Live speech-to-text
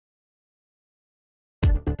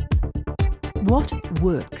What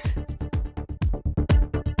works?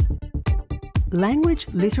 Language,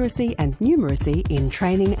 literacy and numeracy in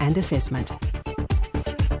training and assessment.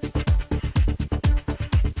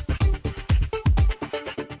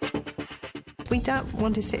 We don't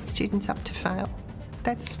want to set students up to fail.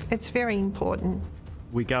 It's very important.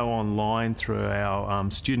 We go online through our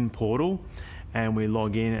student portal and we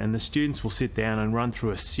log in, and the students will sit down and run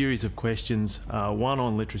through a series of questions, one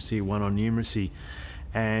on literacy, one on numeracy.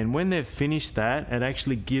 And when they've finished that, it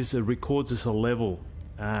actually records us a level.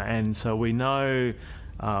 And so we know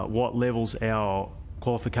what levels our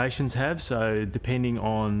qualifications have. So depending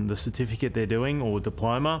on the certificate they're doing or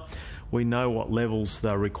diploma, we know what levels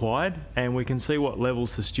they're required, and we can see what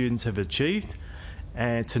levels the students have achieved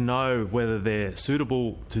and to know whether they're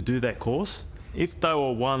suitable to do that course. If they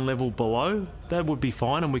were one level below, that would be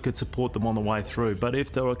fine and we could support them on the way through. But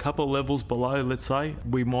if they were a couple of levels below, let's say,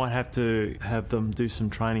 we might have to have them do some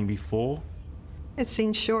training before. It's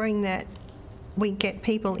ensuring that we get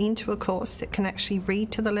people into a course that can actually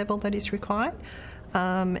read to the level that is required,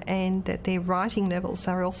 and that their writing levels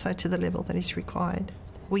are also to the level that is required.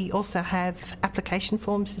 We also have application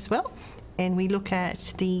forms as well, and we look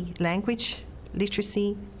at the language,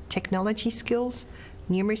 literacy, technology skills,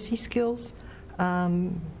 numeracy skills,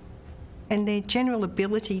 and their general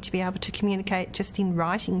ability to be able to communicate just in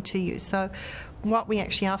writing to you. So what we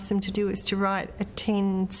actually ask them to do is to write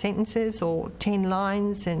 10 sentences or 10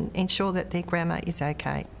 lines and ensure that their grammar is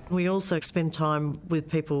okay. We also spend time with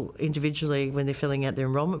people individually when they're filling out their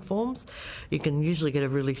enrolment forms. You can usually get a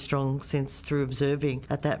really strong sense through observing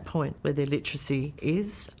at that point where their literacy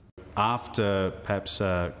is. After perhaps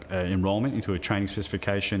enrolment into a training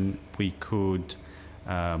specification, we could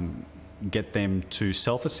get them to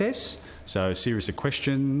self-assess. So a series of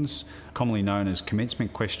questions, commonly known as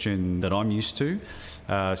commencement question that I'm used to,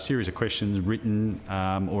 a series of questions written,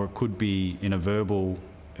 or it could be in a verbal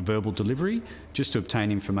delivery, just to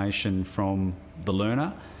obtain information from the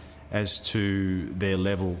learner as to their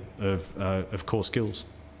level of core skills.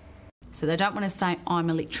 So they don't want to say,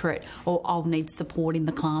 I'm illiterate or I'll need support in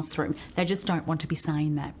the classroom. They just don't want to be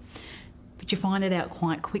saying that. But you find it out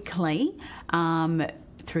quite quickly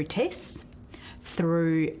through tests,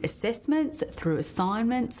 through assessments, through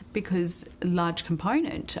assignments, because a large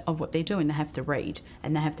component of what they're doing, they have to read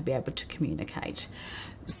and they have to be able to communicate.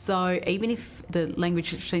 So even if the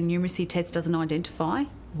language literacy and numeracy test doesn't identify,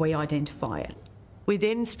 we identify it. We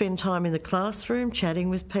then spend time in the classroom chatting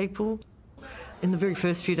with people. In the very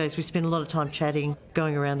first few days we spend a lot of time chatting,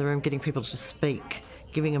 going around the room, getting people to speak,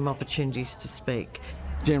 giving them opportunities to speak.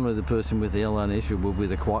 Generally the person with the LLN issue will be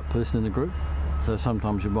the quiet person in the group, so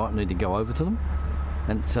sometimes you might need to go over to them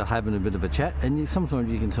and start having a bit of a chat, and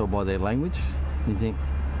sometimes you can tell by their language. You think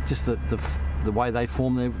just the way they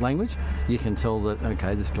form their language, you can tell that,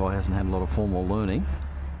 okay, this guy hasn't had a lot of formal learning.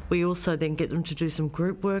 We also then get them to do some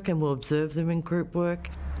group work, and we'll observe them in group work.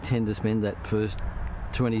 Tend to spend that first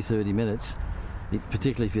 20, 30 minutes,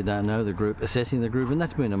 particularly if you don't know the group, assessing the group, and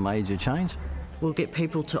that's been a major change. We'll get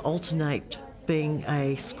people to alternate being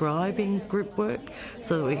a scribe in group work,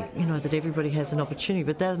 so that that everybody has an opportunity,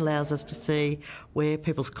 but that allows us to see where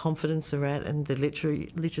people's confidence are at and the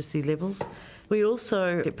literacy levels. We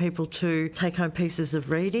also get people to take home pieces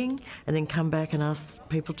of reading and then come back and ask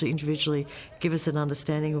people to individually give us an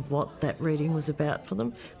understanding of what that reading was about for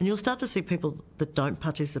them. And you'll start to see people that don't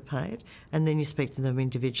participate, and then you speak to them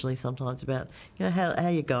individually sometimes about, how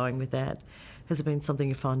you're going with that. Has it been something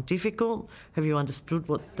you find difficult? Have you understood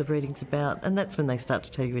what the reading's about? And that's when they start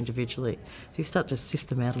to tell you individually. So you start to sift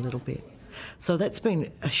them out a little bit. So that's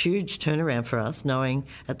been a huge turnaround for us, knowing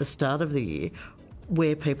at the start of the year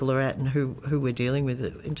where people are at and who we're dealing with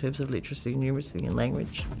in terms of literacy, numeracy and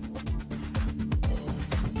language.